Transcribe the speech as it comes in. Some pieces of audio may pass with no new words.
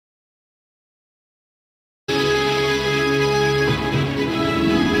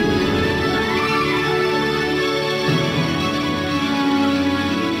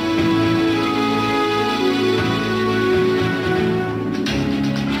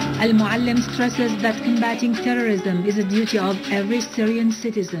Al-Moallem stresses that combating terrorism is a duty of every Syrian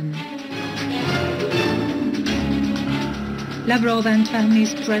citizen. Lavrov and Fahmy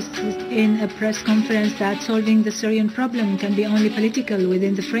stressed in a press conference that solving the Syrian problem can be only political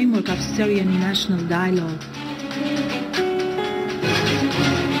within the framework of Syrian national dialogue.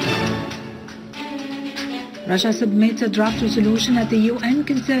 Russia submits a draft resolution at the UN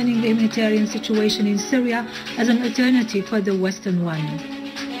concerning the humanitarian situation in Syria as an alternative for the Western one.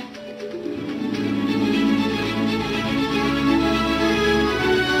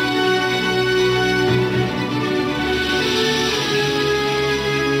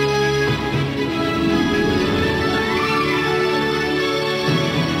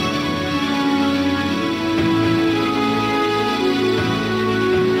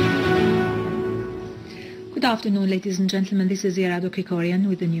 Good afternoon, ladies and gentlemen. This is Irado Krikorian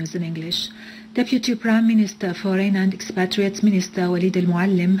with the news in English. Deputy Prime Minister, Foreign and Expatriates Minister Walid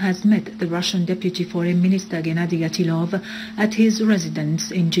Al-Moallem has met the Russian Deputy Foreign Minister Gennady Gatilov at his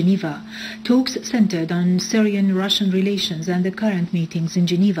residence in Geneva. Talks centered on Syrian-Russian relations and the current meetings in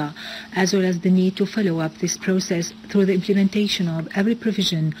Geneva, as well as the need to follow up this process through the implementation of every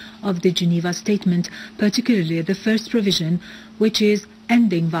provision of the Geneva Statement, particularly the first provision, which is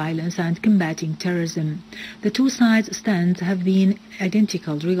ending violence and combating terrorism. The two sides' stands have been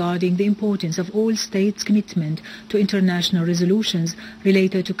identical regarding the importance of all states' commitment to international resolutions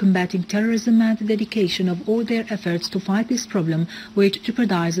related to combating terrorism and the dedication of all their efforts to fight this problem, which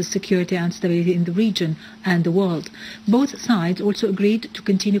jeopardizes security and stability in the region and the world. Both sides also agreed to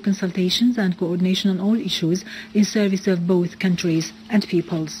continue consultations and coordination on all issues in service of both countries and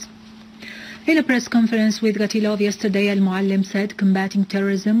peoples. In a press conference with Gatilov yesterday, Al-Moallem said combating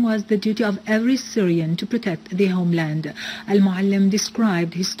terrorism was the duty of every Syrian to protect the homeland. Al-Moallem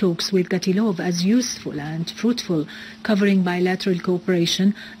described his talks with Gatilov as useful and fruitful, covering bilateral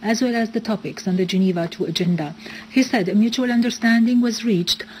cooperation as well as the topics on the Geneva II agenda. He said a mutual understanding was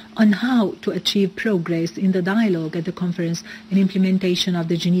reached on how to achieve progress in the dialogue at the conference in implementation of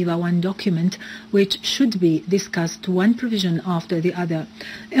the Geneva I document, which should be discussed one provision after the other.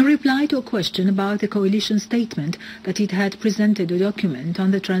 In reply to a question about the coalition statement that it had presented a document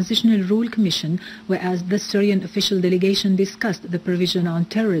on the Transitional Rule Commission, whereas the Syrian official delegation discussed the provision on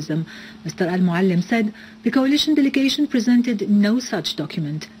terrorism, Mr. Al-Moallem said the coalition delegation presented no such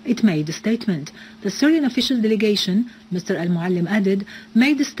document. It made a statement. The Syrian official delegation, Mr. Al-Moallem added,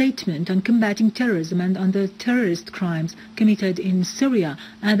 made a statement on combating terrorism and on the terrorist crimes committed in Syria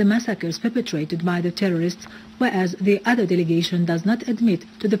and the massacres perpetrated by the terrorists, whereas the other delegation does not admit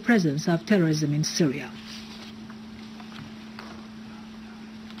to the presence of terrorism in Syria.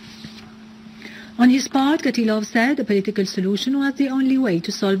 On his part, Gatilov said a political solution was the only way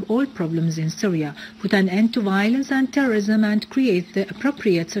to solve all problems in Syria, put an end to violence and terrorism, and create the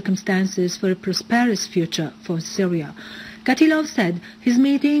appropriate circumstances for a prosperous future for Syria. Gatilov said his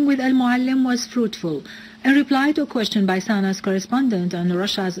meeting with Al-Moallem was fruitful. In reply to a question by Sana's correspondent on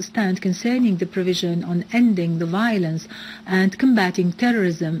Russia's stand concerning the provision on ending the violence and combating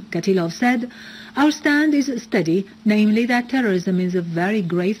terrorism, Gatilov said, "Our stand is steady, namely that terrorism is a very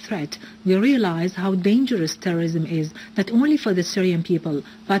grave threat. We realize how dangerous terrorism is, not only for the Syrian people,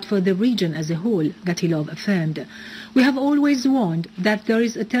 but for the region as a whole," Gatilov affirmed. "We have always warned that there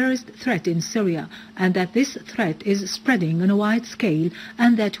is a terrorist threat in Syria and that this threat is spreading on a wide scale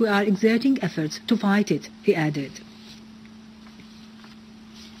and that we are exerting efforts to fight it," he added.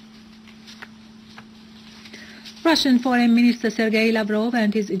 Russian Foreign Minister Sergei Lavrov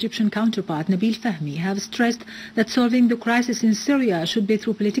and his Egyptian counterpart Nabil Fahmy have stressed that solving the crisis in Syria should be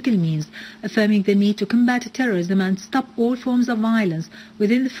through political means, affirming the need to combat terrorism and stop all forms of violence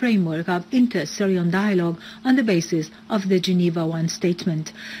within the framework of inter-Syrian dialogue on the basis of the Geneva I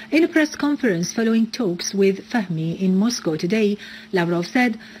statement. In a press conference following talks with Fahmy in Moscow today, Lavrov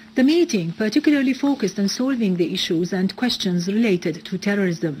said, "The meeting particularly focused on solving the issues and questions related to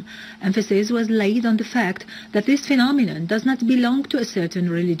terrorism. Emphasis was laid on the fact that this phenomenon does not belong to a certain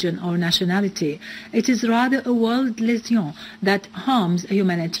religion or nationality. It is rather a world lesion that harms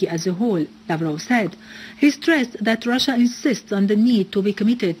humanity as a whole," Lavrov said. He stressed that Russia insists on the need to be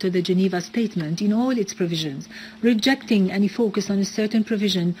committed to the Geneva Statement in all its provisions, rejecting any focus on a certain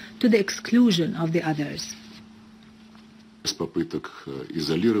provision to the exclusion of the others.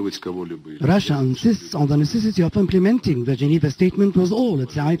 Russia insists on the necessity of implementing the Geneva Statement with all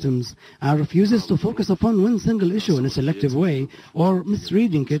its items and refuses to focus upon one single issue in a selective way or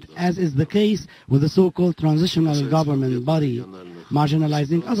misreading it, as is the case with the so-called transitional government body.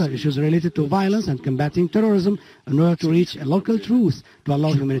 marginalizing other issues related to violence and combating terrorism in order to reach a local truce to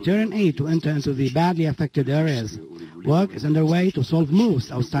allow humanitarian aid to enter into the badly affected areas. Work is underway to solve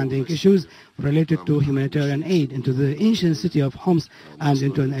most outstanding issues related to humanitarian aid into the ancient city of Homs and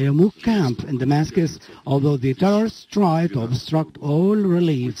into an Yarmouk camp in Damascus, although the terrorists try to obstruct all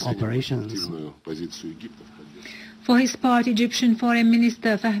relief operations. For his part, Egyptian Foreign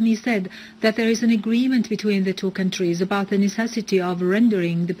Minister Fahmy said that there is an agreement between the two countries about the necessity of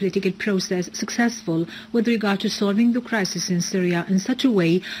rendering the political process successful with regard to solving the crisis in Syria in such a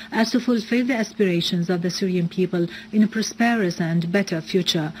way as to fulfill the aspirations of the Syrian people in a prosperous and better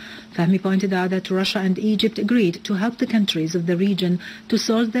future. Fahmy pointed out that Russia and Egypt agreed to help the countries of the region to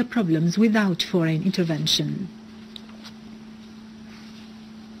solve their problems without foreign intervention.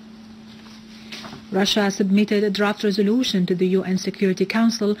 Russia submitted a draft resolution to the UN Security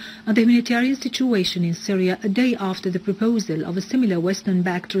Council on the humanitarian situation in Syria a day after the proposal of a similar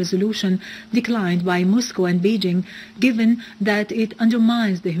Western-backed resolution declined by Moscow and Beijing, given that it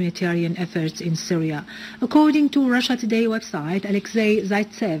undermines the humanitarian efforts in Syria. According to Russia Today website, Alexei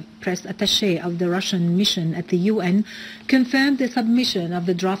Zaitsev, press attaché of the Russian mission at the UN, confirmed the submission of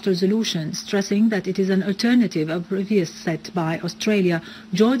the draft resolution, stressing that it is an alternative of previous set by Australia,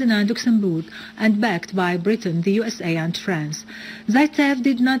 Jordan and Luxembourg, and backed by Britain, the USA and France. Zaitsev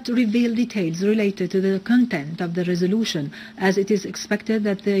did not reveal details related to the content of the resolution, as it is expected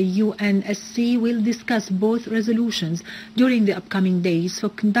that the UNSC will discuss both resolutions during the upcoming days for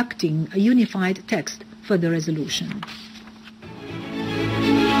conducting a unified text for the resolution.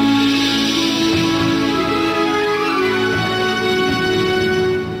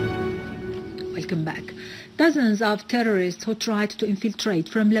 Welcome back. Dozens of terrorists who tried to infiltrate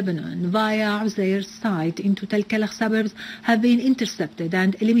from Lebanon via Uzair's site into Tel Kalakh suburbs have been intercepted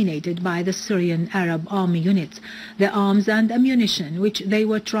and eliminated by the Syrian Arab army units. The arms and ammunition which they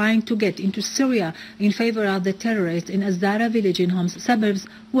were trying to get into Syria in favor of the terrorists in Azara village in Homs suburbs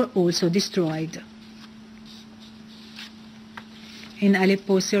were also destroyed. In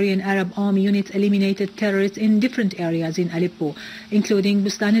Aleppo, Syrian Arab army units eliminated terrorists in different areas in Aleppo, including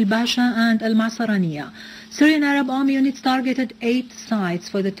Bustan al-Basha and al-Masaraniya. Syrian Arab army units targeted 8 sites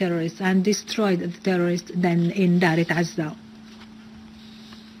for the terrorists and destroyed the terrorists then in Darit Azza.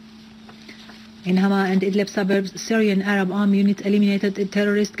 In Hama and Idlib suburbs, Syrian Arab army units eliminated a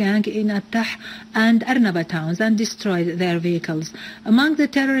terrorist gang in Attah and Arnaba towns and destroyed their vehicles. Among the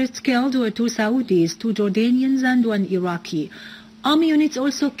terrorists killed were 2 Saudis, 2 Jordanians and 1 Iraqi. Army units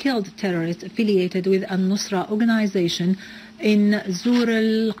also killed terrorists affiliated with Al-Nusra organization in Zur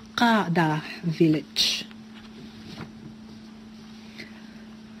al-Qa'da village.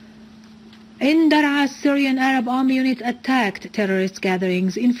 In Dar'a, Syrian Arab army units attacked terrorist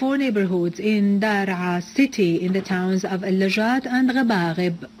gatherings in 4 neighborhoods in Dar'a city in the towns of Al-Lajat and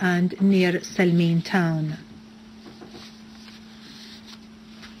Ghabaghib and near Salmin town.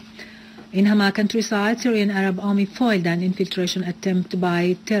 In Hama countryside, Syrian Arab army foiled an infiltration attempt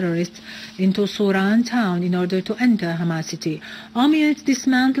by terrorists into Suran town in order to enter Hama city. Army units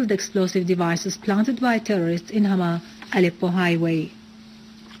dismantled explosive devices planted by terrorists in Hama Aleppo highway.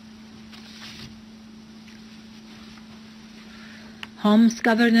 Homs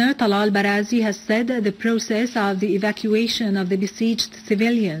Governor Talal Barazi has said that the process of the evacuation of the besieged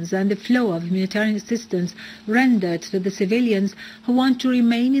civilians and the flow of humanitarian assistance rendered to the civilians who want to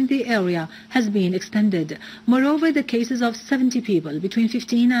remain in the area has been extended. Moreover, the cases of 70 people between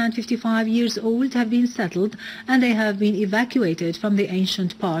 15 and 55 years old have been settled and they have been evacuated from the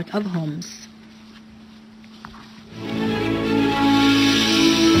ancient part of Homs.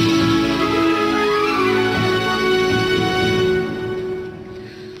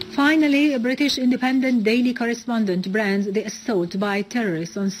 Finally, a British independent daily correspondent brands the assault by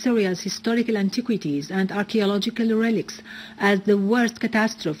terrorists on Syria's historical antiquities and archaeological relics as the worst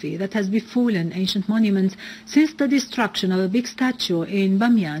catastrophe that has befallen ancient monuments since the destruction of a big statue in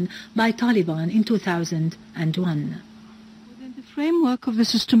Bamyan by Taliban in 2001. Within the framework of the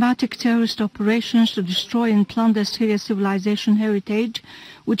systematic terrorist operations to destroy and plunder Syria's civilization heritage,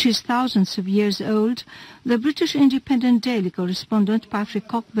 which is thousands of years old, the British independent daily correspondent Patrick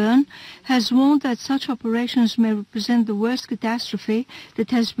Cockburn has warned that such operations may represent the worst catastrophe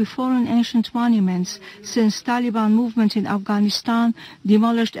that has befallen ancient monuments since Taliban movement in Afghanistan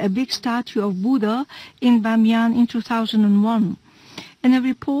demolished a big statue of Buddha in Bamyan in 2001. In a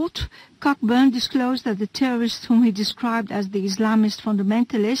report, Cockburn disclosed that the terrorists whom he described as the Islamist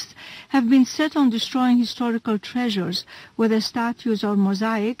fundamentalists have been set on destroying historical treasures, whether statues or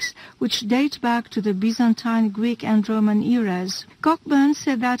mosaics, which date back to the Byzantine, Greek and Roman eras. Cockburn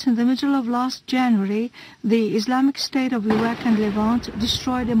said that in the middle of last January, the Islamic State of Iraq and Levant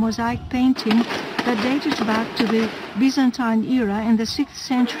destroyed a mosaic painting that dated back to the Byzantine era in the 6th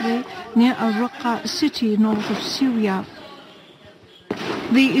century near Al-Raqqa city north of Syria.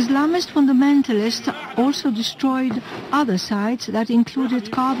 The Islamist fundamentalists also destroyed other sites that included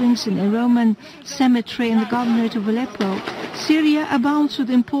carvings in a Roman cemetery in the governorate of Aleppo. Syria abounds with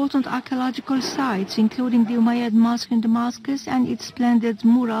important archaeological sites, including the Umayyad Mosque in Damascus and its splendid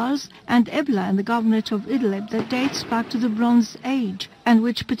murals, and Ebla in the governorate of Idlib that dates back to the Bronze Age, and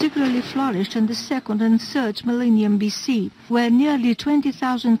which particularly flourished in the 2nd and 3rd millennium BC, where nearly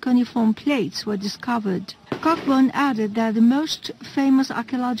 20,000 cuneiform plates were discovered. Cockburn added that the most famous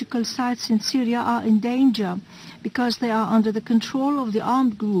archaeological sites in Syria are in danger because they are under the control of the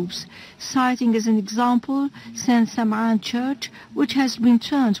armed groups, citing as an example St. Sam'an Church, which has been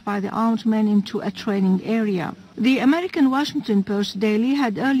turned by the armed men into a training area. The American Washington Post Daily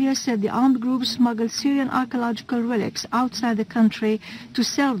had earlier said the armed groups smuggled Syrian archaeological relics outside the country to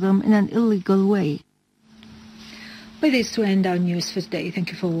sell them in an illegal way. With this to end our news for today. Thank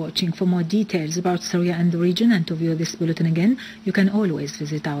you for watching. For more details about Syria and the region and to view this bulletin again, you can always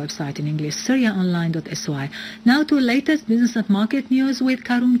visit our website in English, syriaonline.sy. Now to latest business and market news with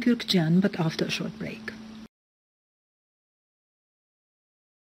Karun Kürkcan, but after a short break.